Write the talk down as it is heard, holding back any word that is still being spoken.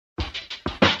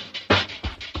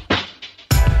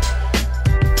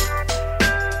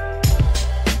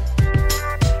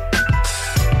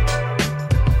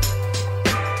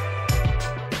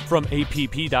From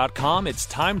APP.com, it's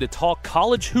time to talk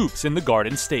college hoops in the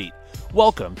Garden State.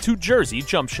 Welcome to Jersey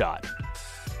Jump Shot.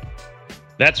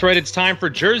 That's right, it's time for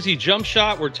Jersey Jump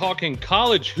Shot. We're talking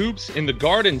college hoops in the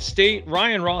Garden State.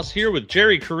 Ryan Ross here with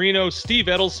Jerry Carino, Steve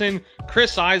Edelson,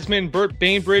 Chris Eisman, Burt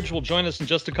Bainbridge will join us in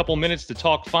just a couple minutes to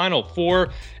talk Final Four.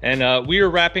 And we are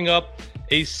wrapping up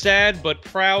a sad but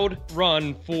proud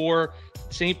run for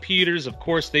St. Peter's. Of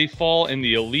course, they fall in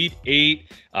the Elite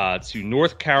Eight to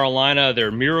North Carolina. Their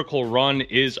miracle run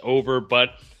is over,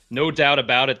 but no doubt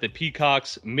about it, the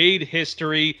Peacocks made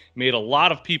history, made a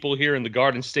lot of people here in the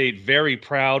Garden State very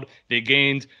proud. They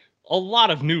gained a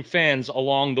lot of new fans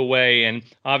along the way, and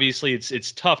obviously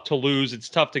it's tough to lose. It's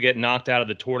tough to get knocked out of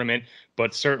the tournament,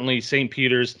 but certainly St.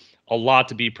 Peter's, a lot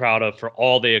to be proud of for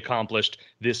all they accomplished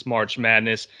this March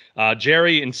Madness.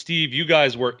 Jerry and Steve, you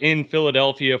guys were in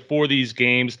Philadelphia for these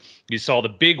games. You saw the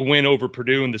big win over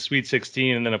Purdue in the Sweet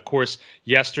 16, and then, of course,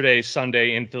 yesterday,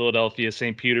 Sunday in Philadelphia,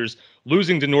 St. Peter's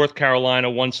losing to North Carolina,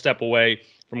 one step away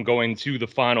from going to the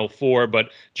Final Four. But,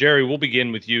 Jerry, we'll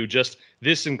begin with you. Just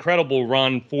this incredible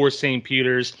run for St.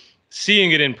 Peter's,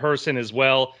 seeing it in person as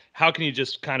well. How can you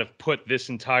just kind of put this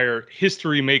entire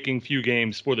history-making few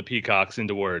games for the Peacocks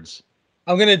into words?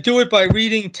 I'm going to do it by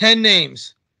reading 10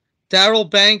 names. Darryl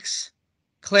Banks,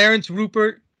 Clarence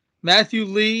Rupert, Matthew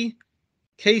Lee,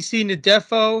 Casey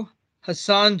Nadefo,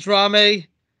 Hassan Drame,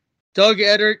 Doug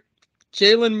Eddert,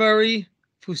 Jalen Murray,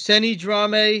 Fuseni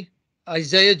Drame,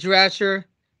 Isaiah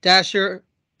Dasher,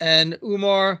 and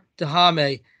Umar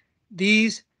Dahame.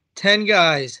 These 10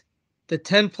 guys, the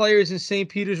 10 players in St.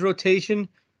 Peter's rotation,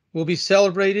 will be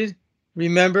celebrated,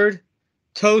 remembered,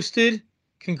 toasted,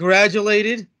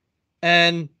 congratulated,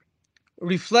 and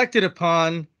reflected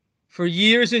upon for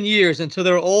years and years until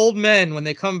they're old men when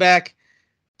they come back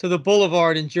to the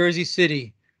Boulevard in Jersey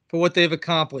City for what they've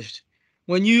accomplished.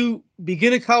 When you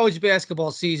begin a college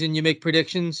basketball season, you make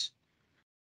predictions.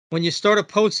 When you start a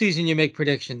postseason, you make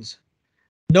predictions.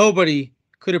 Nobody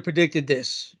could have predicted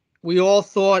this. We all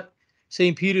thought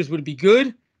St. Peter's would be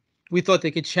good. We thought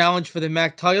they could challenge for the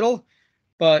MAC title,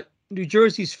 but New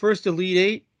Jersey's first Elite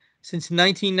Eight since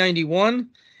 1991.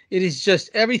 It is just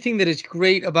everything that is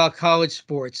great about college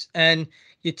sports. And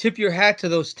you tip your hat to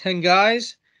those 10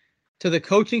 guys, to the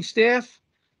coaching staff,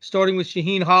 starting with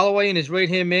Shaheen Holloway and his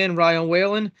right-hand man, Ryan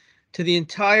Whalen, to the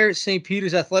entire St.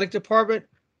 Peter's athletic department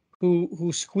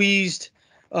who squeezed,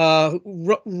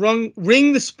 wring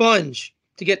the sponge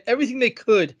to get everything they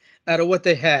could out of what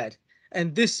they had.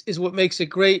 And this is what makes it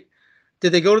great.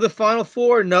 Did they go to the Final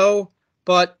Four? No,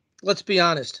 but let's be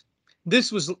honest.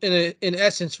 This was, in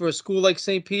essence, for a school like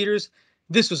St. Peter's,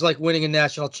 this was like winning a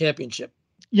national championship.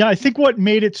 Yeah, I think what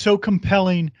made it so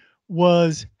compelling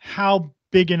was how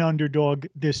big an underdog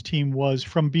this team was,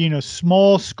 from being a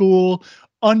small school,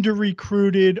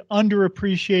 under-recruited,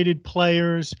 underappreciated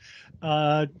players,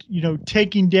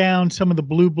 taking down some of the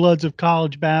blue bloods of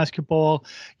college basketball,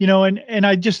 and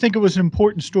I just think it was an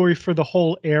important story for the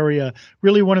whole area.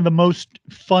 Really one of the most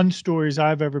fun stories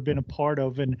I've ever been a part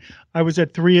of. And I was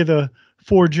at 3 of the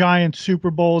 4 Giants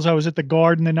Super Bowls. I was at the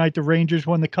Garden the night the Rangers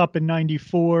won the Cup in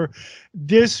 '94.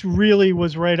 This really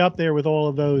was right up there with all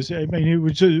of those. I mean,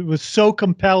 it was so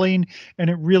compelling, and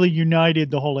it really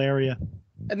united the whole area.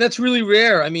 And that's really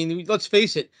rare. I mean, let's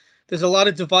face it. There's a lot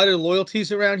of divided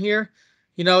loyalties around here.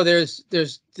 There's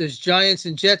Giants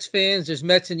and Jets fans. There's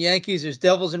Mets and Yankees. There's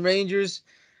Devils and Rangers.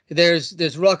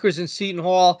 There's Rutgers and Seton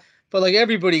Hall. But like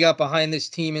everybody got behind this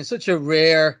team in such a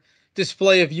rare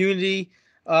display of unity.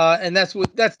 And that's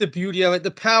the beauty of it,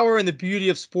 the power and the beauty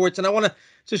of sports. And I want to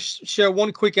just share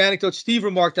one quick anecdote. Steve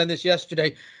remarked on this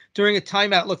yesterday during a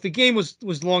timeout. Look, the game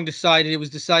was long decided. It was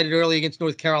decided early against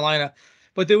North Carolina.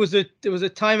 But there was a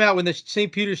timeout when the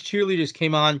St. Peter's cheerleaders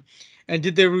came on and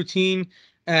did their routine,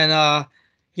 and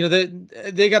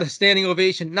they got a standing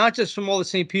ovation, not just from all the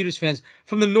St. Peter's fans,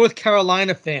 from the North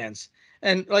Carolina fans.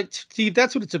 And like Steve,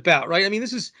 that's what it's about, right? I mean,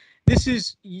 this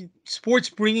is sports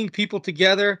bringing people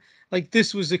together. Like,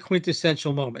 this was a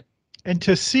quintessential moment. And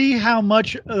to see how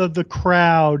much of the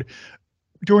crowd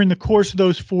during the course of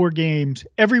those 4 games,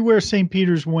 everywhere St.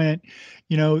 Peter's went,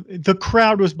 the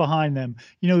crowd was behind them.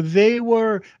 They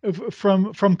were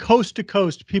from coast to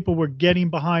coast. People were getting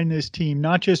behind this team,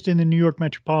 not just in the New York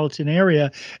metropolitan area.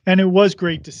 And it was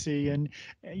great to see. And,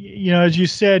 as you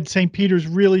said, St. Peter's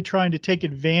really trying to take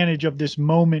advantage of this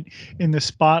moment in the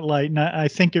spotlight. And I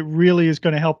think it really is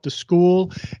going to help the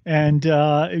school, and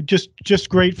just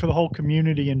great for the whole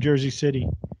community in Jersey City.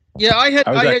 Yeah, I had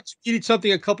tweeted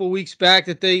something a couple of weeks back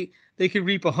that they could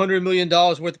reap $100 million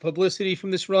worth of publicity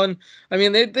from this run. I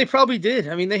mean, they probably did.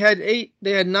 I mean, they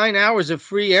had 9 hours of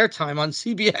free airtime on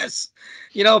CBS,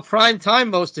 prime time,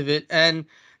 most of it. And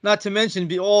not to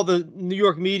mention all the New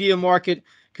York media market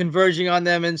converging on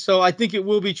them. And so I think it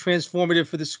will be transformative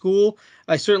for the school.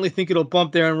 I certainly think it'll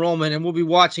bump their enrollment, and we'll be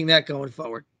watching that going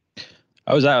forward.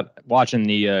 I was out watching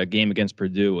the game against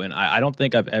Purdue, and I don't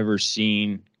think I've ever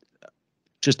seen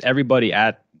just everybody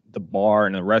at the bar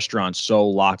and the restaurant so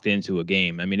locked into a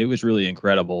game. I mean, it was really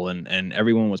incredible, and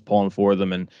everyone was pulling for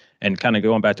them, and kind of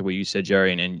going back to what you said,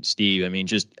 Jerry and Steve. I mean,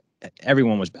 just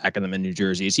everyone was backing them in New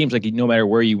Jersey. It seems like no matter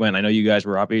where you went, I know you guys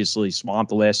were obviously swamped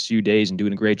the last few days and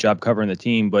doing a great job covering the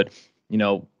team, but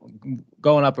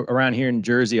going up around here in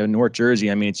Jersey or North Jersey,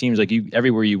 I mean, it seems like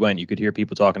everywhere you went, you could hear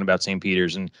people talking about St.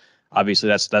 Peter's, and obviously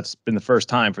that's been the first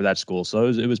time for that school, so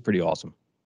it was pretty awesome.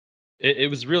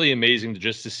 It was really amazing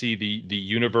to see the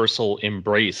universal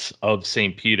embrace of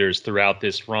St. Peter's throughout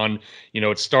this run.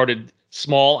 It started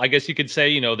small, I guess you could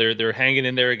say. They're hanging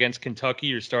in there against Kentucky.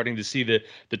 You're starting to see the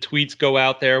tweets go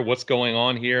out there, what's going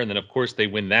on here, and then of course they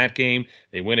win that game.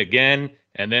 They win again,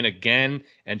 and then again,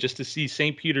 and just to see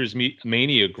St. Peter's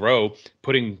mania grow,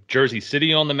 putting Jersey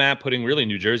City on the map, putting really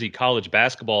New Jersey college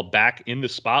basketball back in the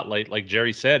spotlight. Like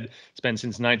Jerry said, it's been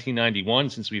since 1991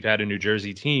 since we've had a New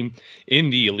Jersey team in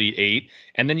the Elite Eight.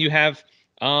 And then you have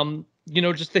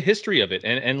just the history of it.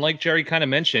 And like Jerry kind of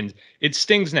mentioned, it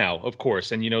stings now, of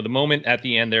course. And, the moment at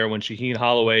the end there when Shaheen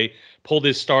Holloway pulled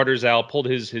his starters out, pulled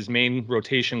his main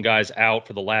rotation guys out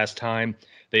for the last time,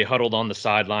 they huddled on the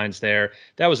sidelines there.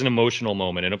 That was an emotional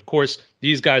moment. And of course,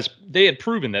 these guys, they had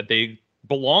proven that they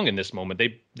belong in this moment.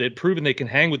 They'd proven they can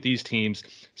hang with these teams.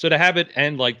 So to have it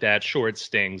end like that, sure, it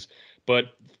stings.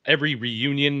 But every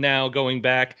reunion now going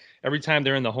back, every time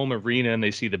they're in the home arena and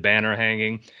they see the banner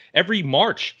hanging, every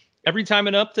March, every time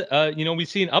we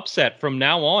see an upset from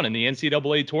now on in the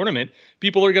NCAA tournament,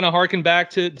 people are going to harken back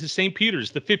to St.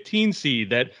 Peter's, the 15 seed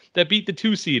that beat the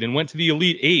 2 seed and went to the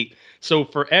Elite Eight. So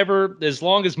forever, as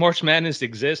long as March Madness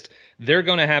exists, they're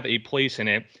going to have a place in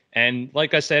it. And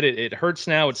like I said, it hurts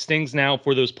now, it stings now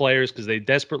for those players because they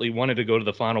desperately wanted to go to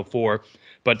the Final Four.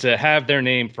 But to have their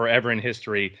name forever in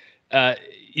history,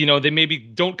 they maybe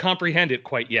don't comprehend it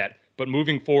quite yet. But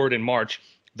moving forward in March,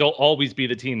 they'll always be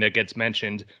the team that gets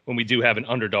mentioned when we do have an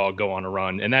underdog go on a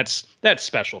run. And that's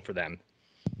special for them.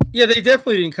 Yeah, they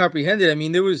definitely didn't comprehend it. I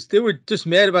mean, they were just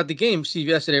mad about the game, Steve,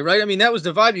 yesterday, right? I mean, that was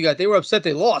the vibe you got. They were upset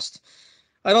they lost.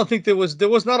 I don't think there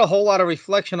was not a whole lot of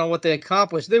reflection on what they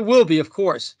accomplished. There will be, of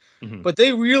course, but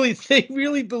they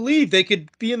really believed they could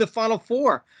be in the Final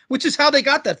Four, which is how they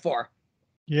got that far.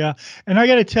 Yeah, and I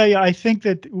got to tell you, I think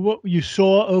that what you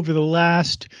saw over the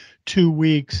last 2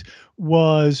 weeks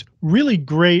was really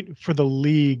great for the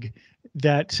league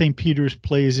that St. Peter's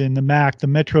plays in, the MAC, the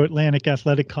Metro Atlantic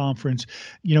Athletic Conference,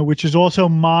 which is also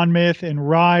Monmouth and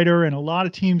Rider and a lot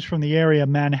of teams from the area,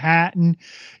 Manhattan.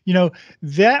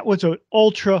 That was an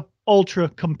ultra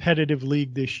competitive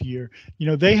league this year.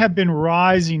 They have been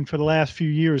rising for the last few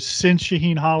years since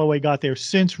Shaheen Holloway got there,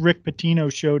 since Rick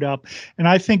Pitino showed up. And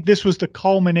I think this was the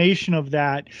culmination of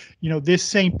that. This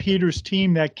St. Peter's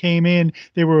team that came in,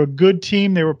 they were a good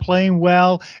team. They were playing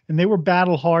well, and they were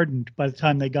battle hardened by the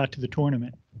time they got to the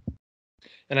tournament.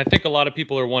 And I think a lot of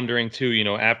people are wondering too,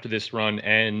 after this run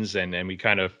ends and we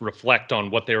kind of reflect on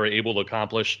what they were able to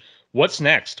accomplish, what's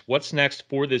next? What's next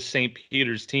for this St.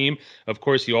 Peter's team? Of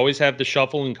course, you always have the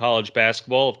shuffle in college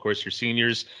basketball. Of course, your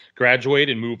seniors graduate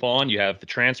and move on. You have the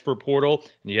transfer portal,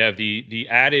 and you have the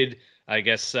added, I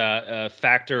guess,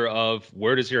 factor of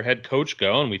where does your head coach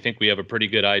go? And we think we have a pretty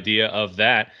good idea of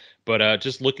that. But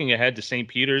just looking ahead to St.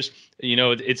 Peter's,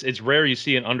 it's rare you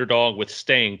see an underdog with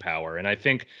staying power. And I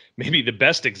think maybe the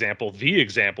best example, the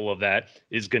example of that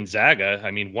is Gonzaga.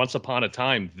 I mean, once upon a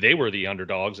time, they were the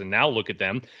underdogs, and now look at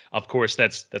them. Of course,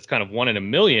 that's kind of one in a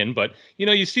million. But,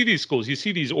 you see these schools, you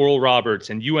see these Oral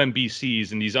Roberts and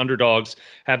UMBCs, and these underdogs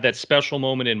have that special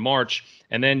moment in March.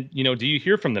 And then, do you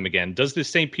hear from them again? Does this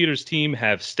St. Peter's team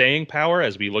have staying power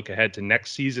as we look ahead to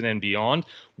next season and beyond?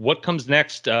 What comes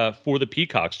next for the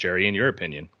Peacocks, Jerry, in your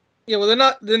opinion? Yeah, well,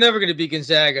 they're never going to be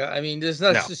Gonzaga. I mean,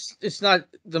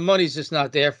 the money's just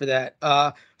not there for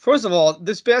that. First of all,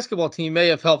 this basketball team may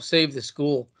have helped save the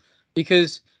school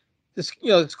because the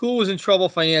school was in trouble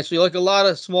financially, like a lot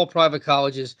of small private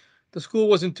colleges. The school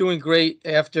wasn't doing great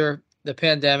after the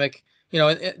pandemic,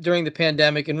 during the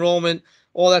pandemic, enrollment,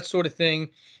 all that sort of thing.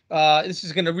 This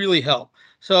is going to really help.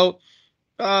 So,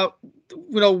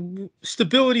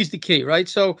 stability is the key, right?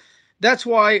 So that's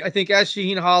why I think as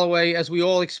Shaheen Holloway, as we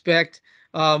all expect,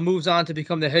 moves on to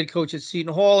become the head coach at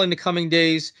Seton Hall in the coming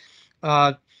days,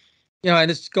 and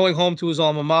it's going home to his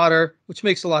alma mater, which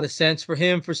makes a lot of sense for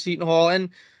him, for Seton Hall. And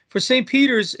for St.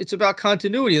 Peter's, it's about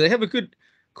continuity. They have a good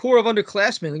core of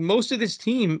underclassmen. Like most of this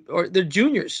team, they're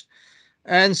juniors.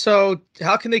 And so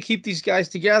how can they keep these guys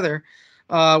together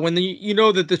when you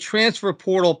know that the transfer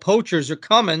portal poachers are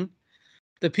coming,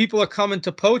 the people are coming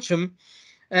to poach them.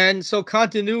 And so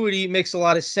continuity makes a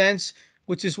lot of sense,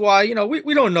 which is why,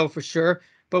 we don't know for sure,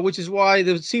 but which is why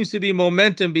there seems to be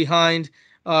momentum behind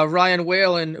Ryan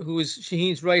Whalen, who is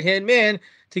Shaheen's right-hand man,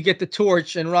 to get the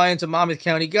torch. And Ryan's a Monmouth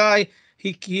County guy.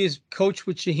 He is coached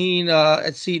with Shaheen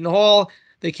at Seton Hall.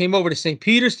 They came over to St.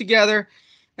 Peter's together.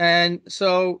 And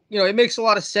so, it makes a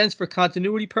lot of sense for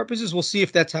continuity purposes. We'll see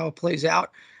if that's how it plays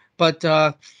out. But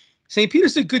St.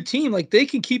 Peter's a good team. Like, they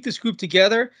can keep this group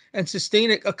together and sustain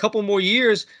it a couple more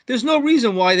years. There's no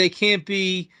reason why they can't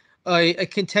be a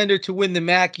contender to win the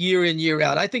MAC year in, year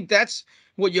out. I think that's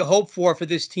what you hope for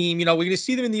this team. We're going to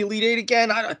see them in the Elite Eight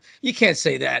again. You can't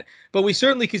say that, but we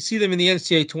certainly could see them in the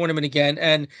NCAA tournament again,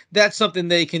 and that's something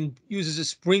they can use as a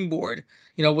springboard.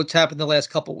 What's happened the last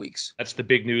couple weeks. That's the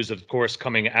big news, of course,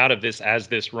 coming out of this as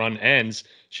this run ends.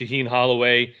 Shaheen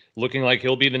Holloway looking like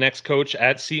he'll be the next coach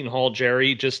at Seton Hall.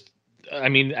 Jerry,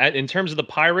 in terms of the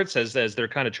Pirates, as they're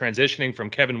kind of transitioning from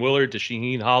Kevin Willard to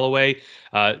Shaheen Holloway,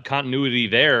 continuity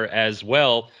there as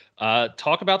well.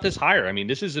 Talk about this hire. I mean,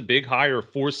 this is a big hire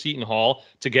for Seton Hall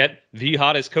to get the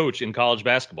hottest coach in college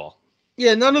basketball.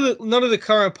 Yeah, none of the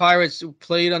current Pirates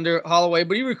played under Holloway,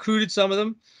 but he recruited some of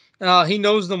them. He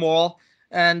knows them all.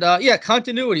 And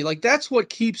continuity, like, that's what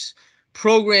keeps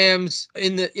programs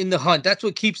in the hunt. That's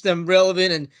what keeps them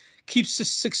relevant and keeps the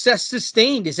success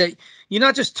sustained, is that you're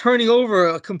not just turning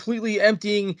over, completely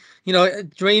emptying,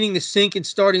 draining the sink and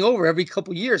starting over every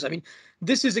couple years. I mean,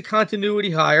 this is a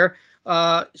continuity hire.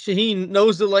 Shaheen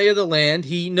knows the lay of the land.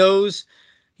 He knows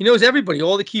everybody,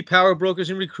 all the key power brokers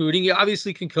in recruiting. He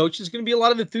obviously can coach. There's going to be a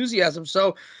lot of enthusiasm.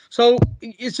 So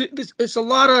it's a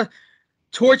lot of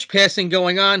torch passing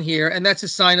going on here, and that's a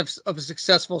sign of a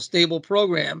successful, stable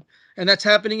program. And that's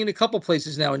happening in a couple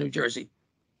places now in New Jersey.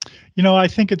 I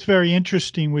think it's very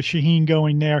interesting with Shaheen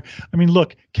going there. I mean,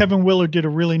 look, Kevin Willard did a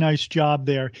really nice job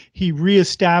there. He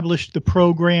reestablished the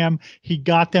program. He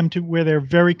got them to where they're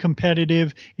very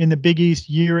competitive in the Big East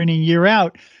year in and year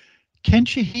out. Can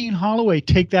Shaheen Holloway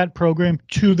take that program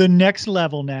to the next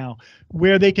level now,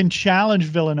 where they can challenge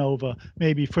Villanova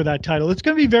maybe for that title? It's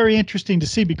going to be very interesting to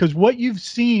see, because what you've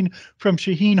seen from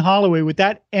Shaheen Holloway, with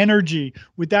that energy,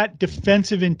 with that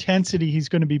defensive intensity he's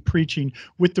going to be preaching,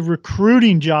 with the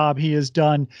recruiting job he has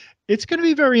done, it's going to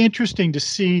be very interesting to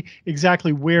see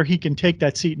exactly where he can take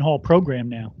that Seton Hall program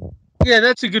now. Yeah,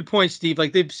 that's a good point, Steve.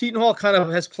 Like, Seton Hall kind of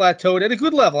has plateaued at a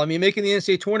good level. I mean, making the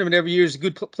NCAA tournament every year is a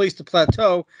good place to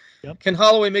plateau. Yep. Can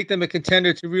Holloway make them a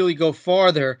contender to really go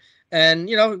farther? And,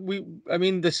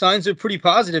 the signs are pretty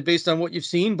positive based on what you've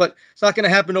seen, but it's not going to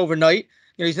happen overnight.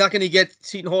 He's not going to get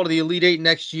Seton Hall to the Elite Eight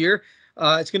next year.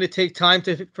 It's going to take time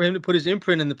for him to put his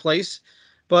imprint in the place.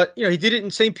 But, he did it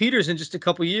in St. Peter's in just a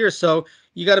couple of years. So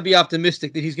you got to be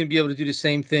optimistic that he's going to be able to do the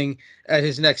same thing at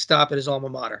his next stop at his alma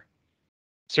mater.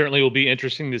 Certainly will be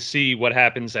interesting to see what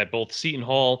happens at both Seton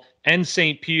Hall and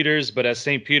St. Peter's. But as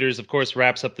St. Peter's, of course,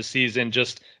 wraps up the season,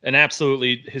 just an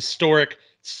absolutely historic,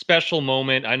 special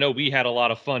moment. I know we had a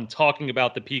lot of fun talking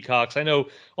about the Peacocks. I know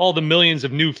all the millions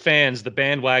of new fans, the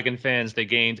bandwagon fans they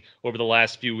gained over the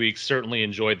last few weeks, certainly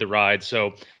enjoyed the ride.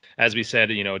 So as we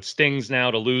said, it stings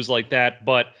now to lose like that.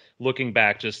 But looking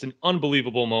back, just an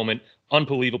unbelievable moment.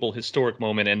 Unbelievable historic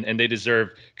moment, and they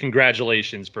deserve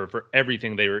congratulations for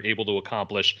everything they were able to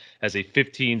accomplish as a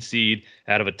 15 seed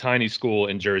out of a tiny school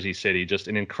in Jersey City. Just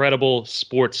an incredible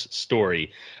sports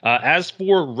story. As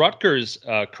for Rutgers,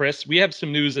 Chris, we have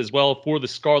some news as well for the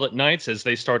Scarlet Knights as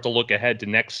they start to look ahead to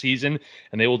next season,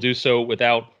 and they will do so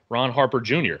without Ron Harper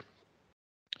Jr.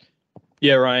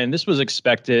 Yeah, Ryan, this was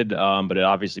expected, but it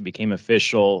obviously became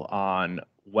official on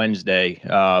Wednesday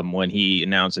when he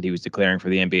announced that he was declaring for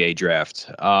the NBA draft.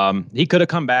 He could have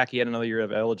come back. He had another year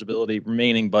of eligibility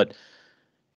remaining, but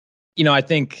I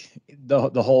think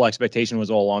the whole expectation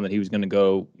was all on that he was going to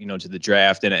go, to the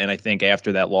draft. And I think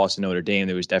after that loss to Notre Dame,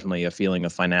 there was definitely a feeling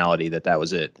of finality that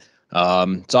was it.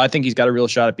 So I think he's got a real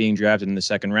shot at being drafted in the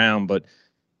second round, but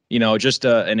just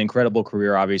an incredible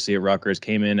career, obviously, at Rutgers.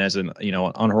 Came in as an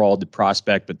unheralded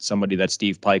prospect, but somebody that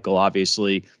Steve Peichel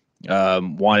obviously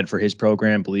wanted for his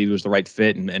program, believed it was the right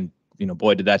fit, and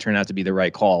boy, did that turn out to be the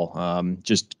right call.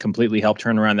 Just completely helped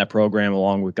turn around that program,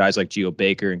 along with guys like Geo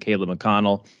Baker and Caleb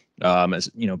McConnell. As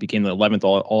became the 11th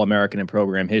All-American in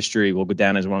program history. Will go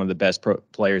down as one of the best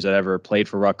players that ever played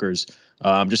for Rutgers.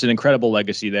 Just an incredible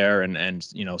legacy there, and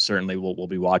certainly we'll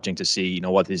be watching to see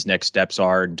what his next steps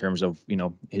are in terms of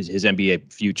his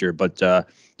NBA future. But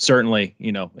certainly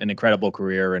an incredible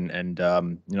career, and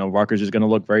Rutgers is going to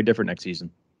look very different next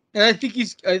season. And I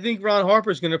think Ron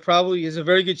Harper's going to probably has a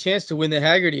very good chance to win the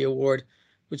Haggerty Award,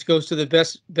 which goes to the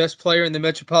best player in the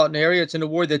metropolitan area. It's an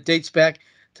award that dates back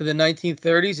to the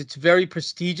 1930s. It's very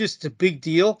prestigious. It's a big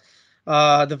deal.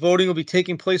 The voting will be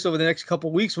taking place over the next couple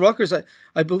of weeks. Rutgers,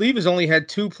 I believe, has only had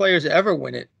 2 players ever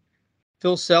win it: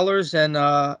 Phil Sellers and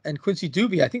Quincy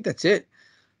Doobie. I think that's it.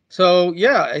 So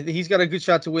yeah, he's got a good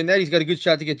shot to win that. He's got a good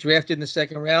shot to get drafted in the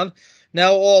second round.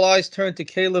 Now all eyes turn to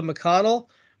Caleb McConnell,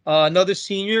 another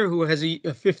senior who has a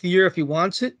 5th year if he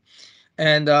wants it,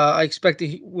 and I expect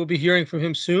we'll be hearing from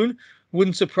him soon.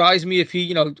 Wouldn't surprise me if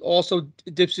he, also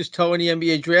dips his toe in the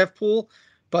NBA draft pool,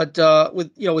 but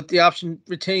with the option,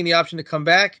 retaining the option to come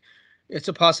back, it's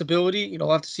a possibility.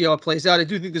 We'll have to see how it plays out. I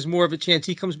do think there's more of a chance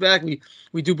he comes back.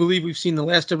 We do believe we've seen the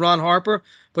last of Ron Harper,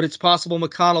 but it's possible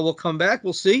McConnell will come back.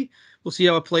 We'll see. We'll see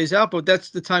how it plays out, but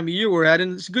that's the time of year we're at,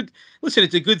 and it's good. Listen,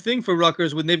 it's a good thing for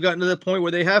Rutgers when they've gotten to the point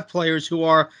where they have players who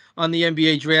are on the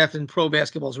NBA draft and pro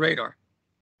basketball's radar.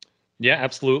 Yeah,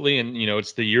 absolutely. And,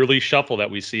 it's the yearly shuffle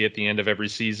that we see at the end of every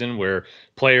season where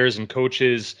players and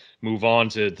coaches move on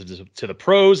to the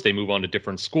pros. They move on to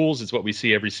different schools. It's what we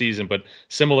see every season. But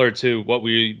similar to what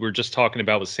we were just talking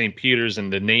about with St. Peter's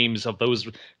and the names of those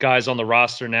guys on the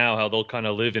roster now, how they'll kind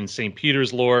of live in St.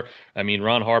 Peter's lore. I mean,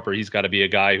 Ron Harper, he's got to be a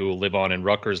guy who will live on in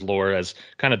Rutgers lore as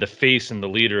kind of the face and the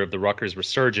leader of the Rutgers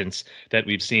resurgence that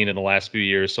we've seen in the last few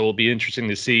years. So it'll be interesting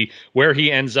to see where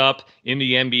he ends up in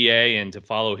the NBA and to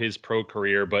follow his pro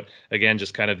career. But again,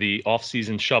 just kind of the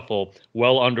offseason shuffle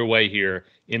well underway here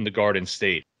in the Garden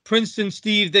State. Princeton,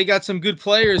 Steve, they got some good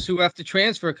players who have to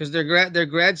transfer because they're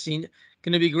grad scene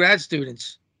going to be grad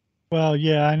students. Well,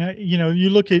 yeah, and you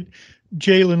look at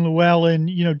Jalen Llewellyn,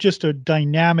 just a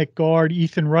dynamic guard.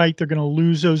 Ethan Wright, they're going to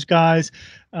lose those guys.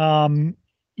 Even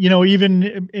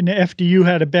in the FDU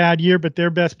had a bad year, but their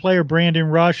best player, Brandon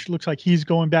Rush, looks like he's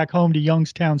going back home to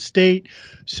Youngstown State.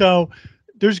 So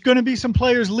there's going to be some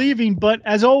players leaving, but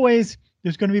as always,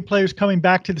 there's going to be players coming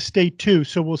back to the state too.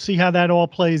 So we'll see how that all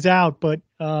plays out. But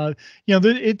there's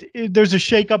a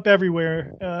shakeup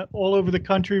everywhere, all over the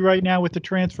country right now with the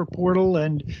transfer portal,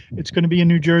 and it's going to be in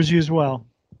New Jersey as well.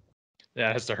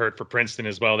 That has to hurt for Princeton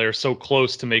as well. They're so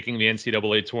close to making the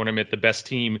NCAA tournament, the best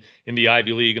team in the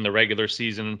Ivy League in the regular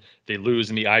season. They lose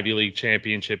in the Ivy League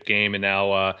championship game, and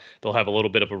now they'll have a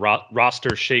little bit of a roster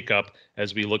shakeup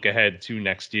as we look ahead to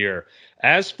next year.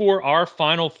 As for our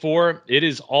Final Four, it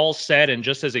is all set. And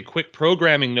just as a quick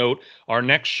programming note, our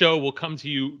next show will come to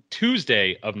you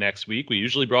Tuesday of next week. We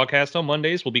usually broadcast on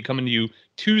Mondays. We'll be coming to you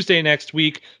Tuesday next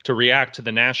week to react to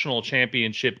the national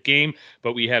championship game.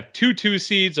 But we have 2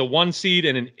 seeds, a 1 seed,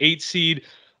 and an 8 seed.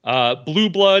 Blue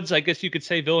Bloods, I guess you could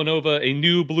say Villanova, a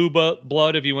new blue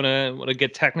blood if you want to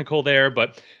get technical there,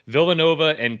 but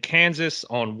Villanova and Kansas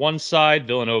on one side,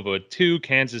 Villanova 2,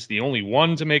 Kansas the only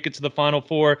one to make it to the Final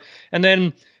Four. And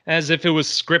then, as if it was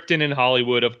scripted in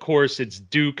Hollywood, of course, it's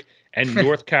Duke and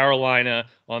North Carolina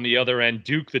on the other end.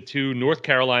 Duke the 2, North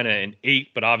Carolina an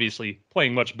 8, but obviously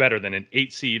playing much better than an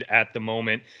 8 seed at the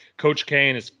moment. Coach K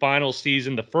in his final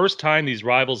season, the first time these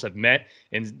rivals have met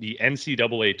in the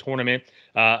NCAA tournament.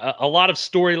 A lot of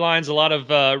storylines, a lot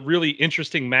of really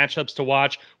interesting matchups to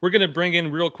watch. We're going to bring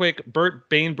in real quick Bert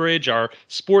Bainbridge, our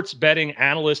sports betting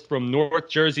analyst from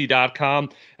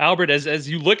NorthJersey.com. Albert, as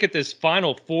you look at this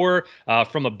Final Four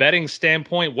from a betting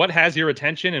standpoint, what has your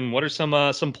attention and what are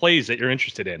some plays that you're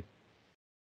interested in?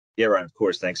 Yeah, Ryan, of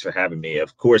course. Thanks for having me.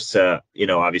 Of course,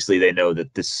 obviously they know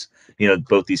that this,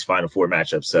 both these Final Four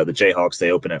matchups, the Jayhawks, they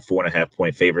open at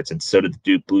 4.5-point favorites, and so did the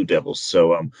Duke Blue Devils.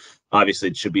 So obviously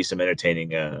it should be some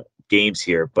entertaining games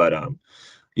here. But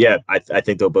I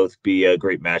think they'll both be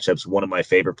great matchups. One of my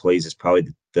favorite plays is probably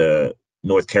the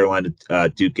North Carolina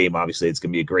Duke game. Obviously, it's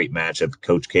going to be a great matchup.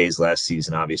 Coach K's last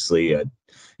season, obviously.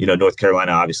 North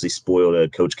Carolina obviously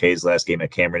spoiled Coach K's last game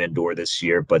at Cameron Indoor this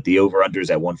year, but the over-under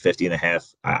is at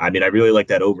 150.5. I really like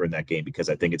that over in that game because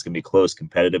I think it's going to be close,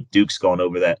 competitive. Duke's going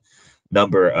over that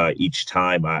number each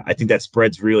time. I think that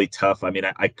spread's really tough.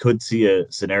 I could see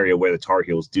a scenario where the Tar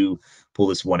Heels do pull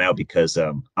this one out because,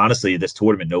 honestly, this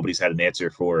tournament, nobody's had an answer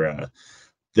for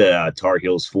the Tar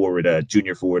Heels forward,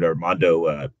 junior forward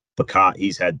Armando Bacot.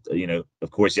 He's had,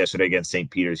 of course, yesterday against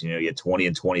St. Peter's, he had 20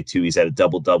 and 22. He's had a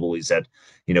double-double. He's had,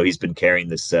 he's been carrying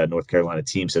this North Carolina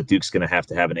team. So Duke's going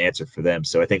to have an answer for them.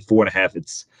 So I think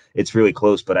 4.5, it's really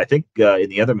close. But I think in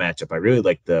the other matchup, I really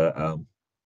like the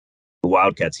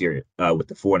Wildcats here with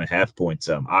the 4.5 points.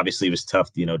 Obviously, it was tough.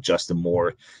 Justin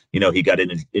Moore, he got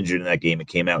injured in that game and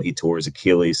came out. He tore his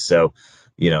Achilles. So,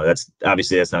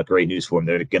 that's not great news for him.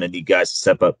 They're going to need guys to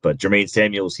step up. But Jermaine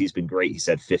Samuels, he's been great. He's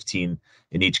had 15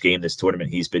 in each game this tournament.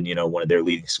 He's been, one of their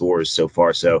leading scorers so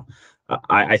far. So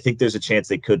I think there's a chance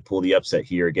they could pull the upset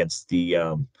here against the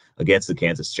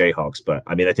Kansas Jayhawks. But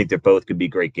I mean, I think they're both could be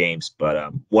great games.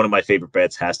 But one of my favorite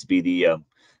bets has to be the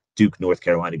Duke North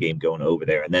Carolina game going over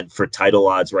there. And then for title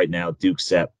odds right now, Duke's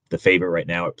set the favorite right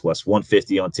now at plus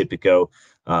 150 on Tipico.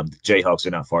 The Jayhawks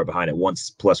are not far behind at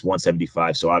plus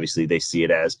 175. So obviously they see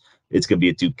it as it's going to be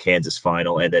a Duke Kansas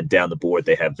final. And then down the board,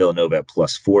 they have Villanova at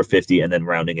plus 450, and then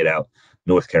rounding it out,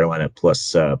 North Carolina at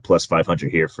plus 500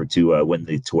 here to win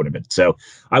the tournament. So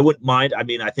I wouldn't mind. I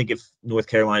mean, I think if North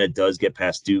Carolina does get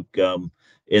past Duke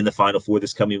in the Final Four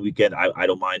this coming weekend, I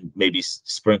don't mind maybe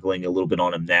sprinkling a little bit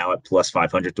on them now at plus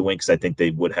 500 to win, because I think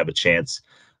they would have a chance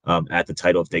at the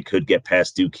title if they could get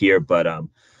past Duke here. But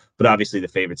obviously the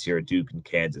favorites here are Duke and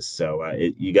Kansas, so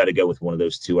you got to go with one of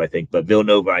those two, I think. But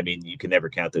Villanova, I mean, you can never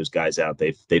count those guys out.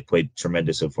 They've played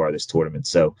tremendous so far this tournament.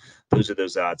 So those are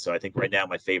those odds. So I think right now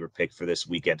my favorite pick for this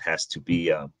weekend has to be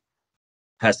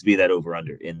that over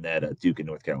under in that Duke and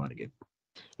North Carolina game.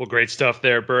 Well, great stuff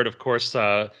there, Bert. Of course,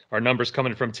 our numbers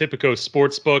coming from Tipico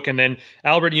Sportsbook. And then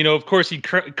Albert, of course, he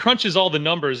crunches all the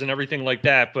numbers and everything like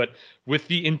that. But with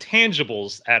the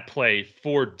intangibles at play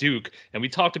for Duke, and we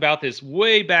talked about this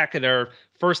way back in our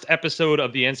first episode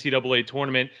of the NCAA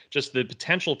tournament, just the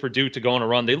potential for Duke to go on a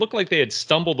run. They look like they had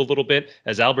stumbled a little bit.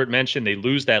 As Albert mentioned, they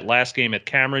lose that last game at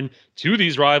Cameron to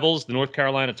these rivals, the North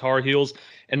Carolina Tar Heels.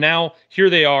 And now here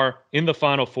they are in the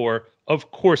Final Four.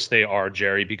 Of course they are,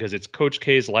 Jerry, because it's Coach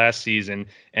K's last season,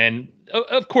 and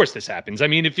of course this happens. I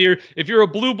mean, if you're a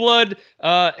blue blood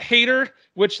hater,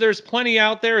 which there's plenty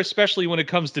out there, especially when it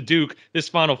comes to Duke, this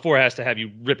Final Four has to have you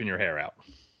ripping your hair out.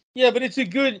 Yeah, but it's a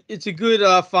good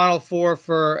Final Four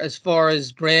for as far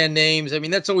as brand names. I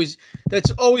mean, that's always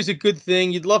a good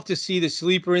thing. You'd love to see the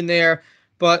sleeper in there,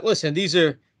 but listen, these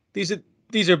are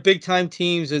big time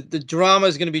teams. The drama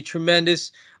is going to be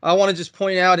tremendous. I want to just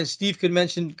point out, and Steve could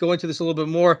go into this a little bit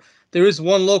more, there is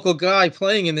one local guy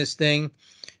playing in this thing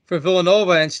for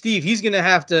Villanova, and Steve, he's going to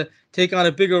have to take on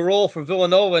a bigger role for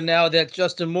Villanova now that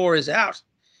Justin Moore is out.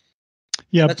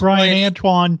 Yeah, Brian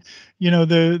Antoine,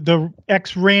 the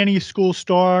ex-Ranney School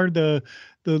star,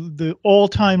 the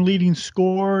all-time leading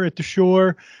scorer at the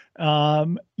Shore.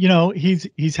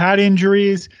 He's had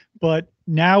injuries, but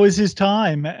now is his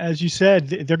time. As you said,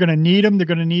 they're going to need him. They're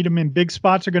going to need him in big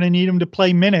spots. They're going to need him to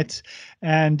play minutes.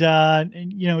 And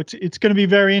it's going to be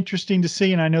very interesting to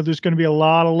see. And I know there's going to be a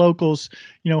lot of locals,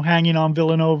 hanging on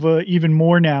Villanova even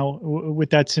more now with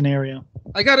that scenario.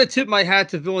 I got to tip my hat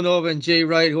to Villanova and Jay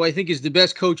Wright, who I think is the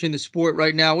best coach in the sport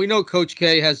right now. We know Coach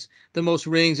K has the most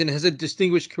rings and has a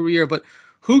distinguished career, but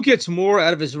who gets more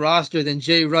out of his roster than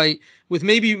Jay Wright? With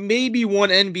maybe one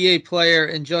NBA player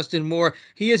and Justin Moore,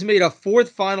 he has made a fourth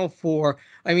Final Four.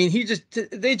 I mean, you can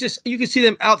see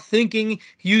them outthinking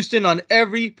Houston on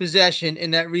every possession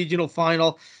in that regional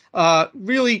final.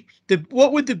 Really,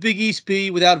 what would the Big East be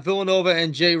without Villanova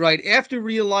and Jay Wright? After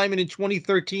realignment in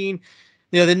 2013,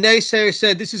 the naysayers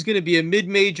said this is going to be a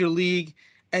mid-major league,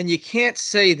 and you can't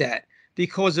say that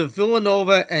because of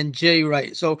Villanova and Jay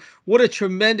Wright. So what a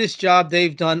tremendous job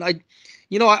they've done. I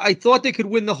thought they could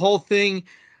win the whole thing.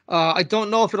 I don't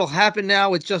know if it'll happen now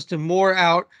with Justin Moore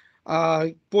out.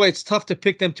 Boy, it's tough to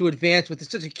pick them to advance with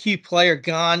such a key player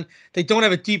gone. They don't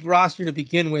have a deep roster to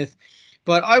begin with.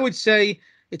 But I would say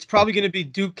it's probably going to be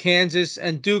Duke, Kansas.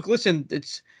 And Duke, listen,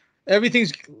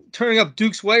 everything's turning up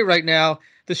Duke's way right now.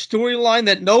 The storyline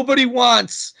that nobody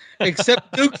wants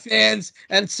except Duke fans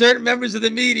and certain members of the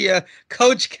media,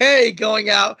 Coach K going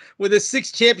out with a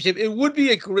 6th championship. It would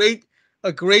be a great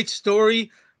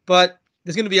story, but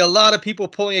there's going to be a lot of people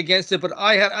pulling against it. But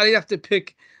I have to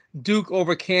pick Duke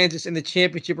over Kansas in the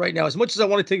championship right now. As much as I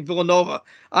want to take Villanova,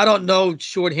 I don't know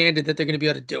shorthanded that they're going to be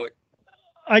able to do it.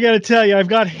 I got to tell you, I've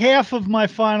got half of my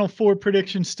Final Four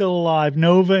predictions still alive.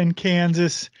 Nova and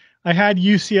Kansas. I had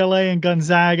UCLA and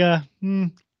Gonzaga.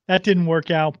 That didn't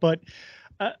work out, but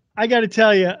I got to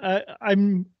tell you,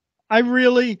 I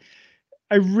really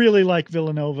like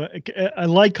Villanova. I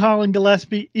like Colin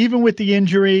Gillespie, even with the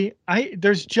injury.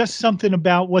 There's just something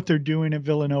about what they're doing at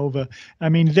Villanova. I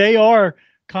mean, they are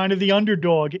kind of the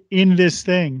underdog in this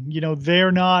thing.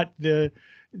 They're not the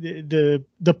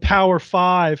Power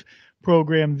Five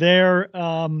program. They're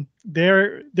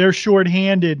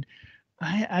shorthanded.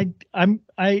 I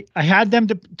had them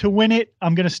to win it.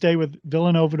 I'm going to stay with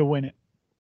Villanova to win it.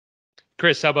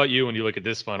 Chris, how about you when you look at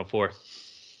this Final Four?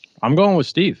 I'm going with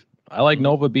Steve. I like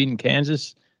Nova beating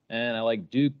Kansas, and I like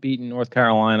Duke beating North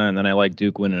Carolina, and then I like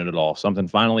Duke winning it all. Something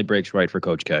finally breaks right for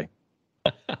Coach K.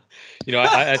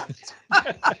 I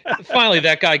finally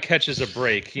that guy catches a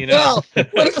break. Well,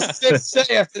 what else is there to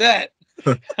say after that?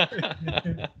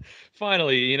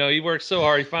 Finally, he works so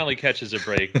hard. He finally catches a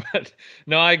break. But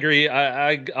no, I agree.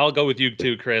 I'll go with you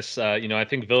too, Chris. I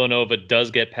think Villanova does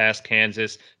get past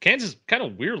Kansas. Kansas kind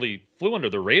of weirdly flew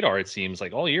under the radar, it seems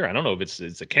like all year. I don't know if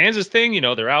it's a Kansas thing.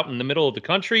 They're out in the middle of the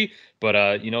country, but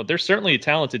they're certainly a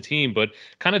talented team. But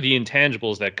kind of the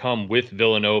intangibles that come with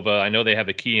Villanova. I know they have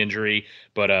a key injury,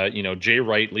 but Jay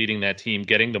Wright leading that team,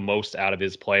 getting the most out of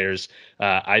his players.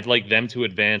 I'd like them to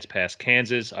advance past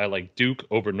Kansas. I like Duke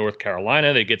over North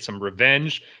Carolina. They get some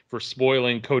revenge for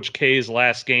spoiling Coach K's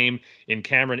last game in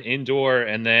Cameron Indoor,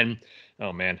 and then.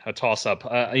 Oh, man, a toss-up.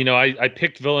 I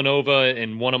picked Villanova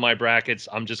in one of my brackets.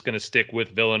 I'm just going to stick with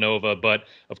Villanova. But,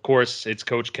 of course, it's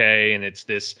Coach K, and it's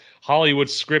this Hollywood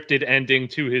scripted ending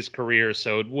to his career.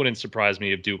 So it wouldn't surprise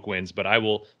me if Duke wins. But I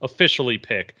will officially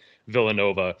pick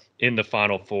Villanova in the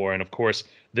Final Four. And, of course,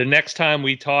 the next time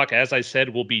we talk, as I said,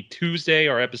 will be Tuesday,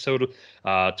 our episode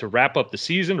to wrap up the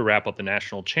season, to wrap up the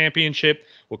national championship.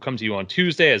 We'll come to you on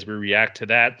Tuesday as we react to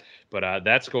that. But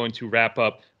that's going to wrap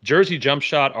up Jersey Jump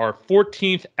Shot, our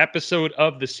 14th episode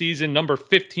of the season, number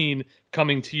 15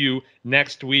 coming to you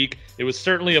next week. It was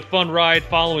certainly a fun ride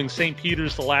following St.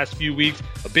 Peter's the last few weeks.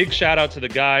 A big shout out to the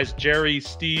guys, Jerry,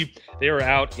 Steve. They were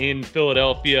out in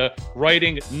Philadelphia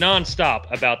writing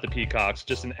nonstop about the Peacocks.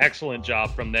 Just an excellent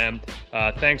job from them.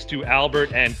 Thanks to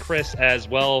Albert and Chris as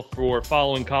well for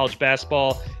following college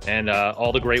basketball and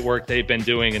all the great work they've been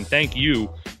doing. And thank you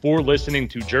for listening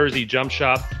to Jersey Jump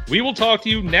Shot. We will talk to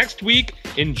you next week.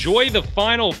 Enjoy the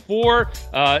Final Four.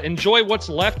 Enjoy what's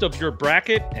left of your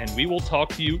bracket, and we will talk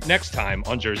to you next time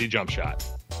on Jersey Jump Shot.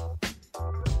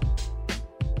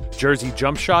 Jersey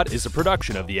Jump Shot is a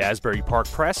production of the Asbury Park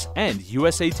Press and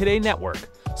USA Today Network.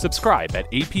 Subscribe at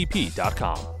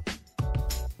app.com.